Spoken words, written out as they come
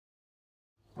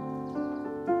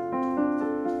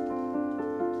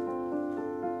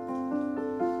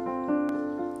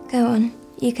Go on,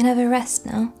 you can have a rest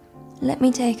now. Let me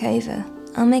take over.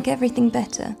 I'll make everything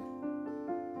better.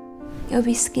 You'll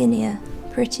be skinnier,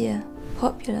 prettier,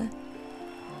 popular.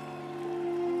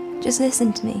 Just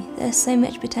listen to me, there's so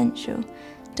much potential.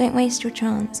 Don't waste your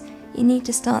chance. You need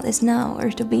to start this now or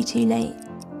it'll be too late.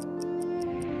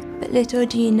 But little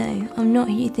do you know, I'm not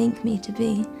who you think me to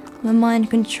be. I'm a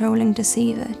mind-controlling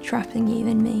deceiver trapping you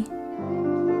in me.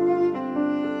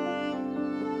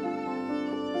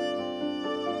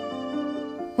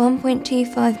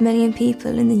 $1.25 million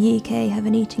people in the UK have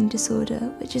an eating disorder,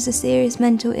 which is a serious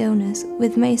mental illness,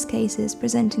 with most cases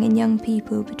presenting in young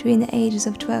people between the ages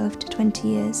of 12 to 20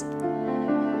 years.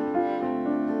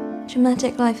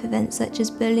 Traumatic life events such as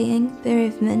bullying,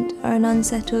 bereavement, or an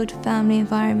unsettled family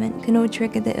environment can all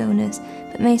trigger the illness,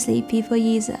 but mostly people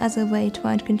use it as a way to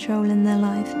find control in their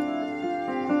life.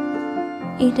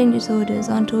 Eating disorders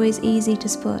aren't always easy to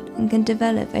spot and can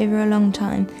develop over a long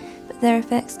time, but their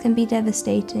effects can be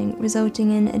devastating,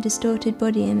 resulting in a distorted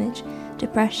body image,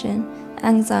 depression,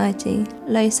 anxiety,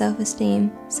 low self-esteem,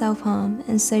 self-harm,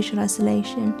 and social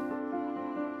isolation.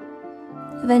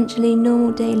 Eventually,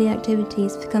 normal daily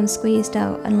activities become squeezed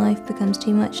out and life becomes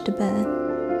too much to bear.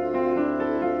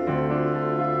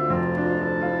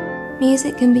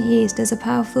 Music can be used as a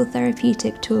powerful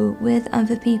therapeutic tool with and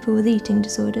for people with eating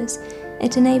disorders.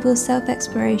 It enables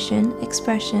self-exploration,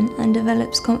 expression, and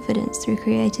develops confidence through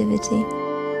creativity.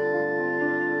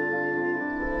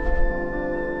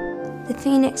 The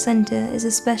Phoenix Centre is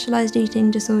a specialised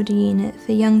eating disorder unit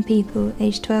for young people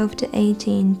aged 12 to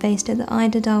 18 based at the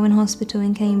Ida Darwin Hospital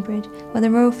in Cambridge, where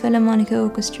the Royal Philharmonic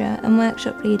Orchestra and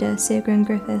workshop leader Sigrún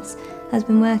Griffiths has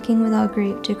been working with our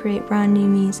group to create brand new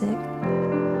music.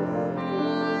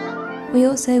 We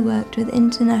also worked with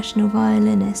international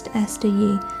violinist Esther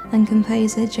and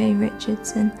composer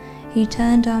Richardson, who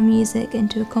turned our music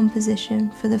into a composition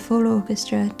for the full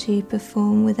orchestra to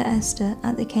perform with Esther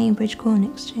at the Cambridge Corn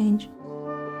Exchange.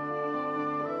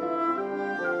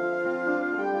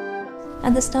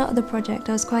 At the start of the project,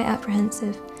 I was quite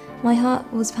apprehensive. My heart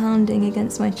was pounding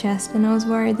against my chest and I was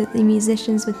worried that the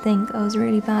musicians would think I was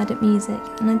really bad at music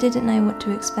and I didn't know what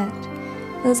to expect.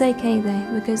 It was okay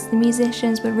though, because the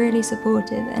musicians were really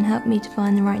supportive and helped me to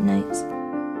find the right notes.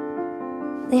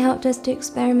 They helped us to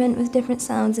experiment with different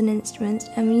sounds and instruments,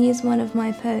 and we used one of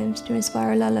my poems to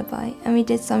inspire a lullaby, and we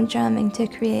did some jamming to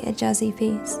create a jazzy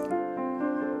piece.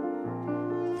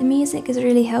 The music has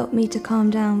really helped me to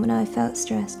calm down when I felt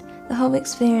stressed. The whole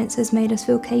experience has made us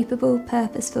feel capable,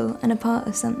 purposeful, and a part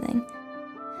of something.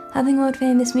 Having world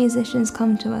famous musicians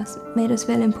come to us made us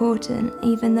feel important,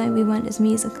 even though we weren't as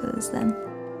musical as them.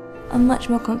 I'm much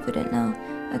more confident now.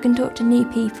 I can talk to new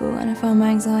people and I find my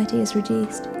anxiety is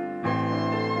reduced.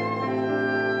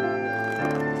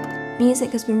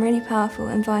 Music has been really powerful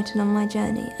and vital on my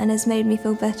journey and has made me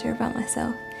feel better about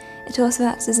myself. It also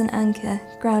acts as an anchor,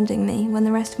 grounding me when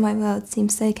the rest of my world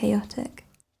seems so chaotic.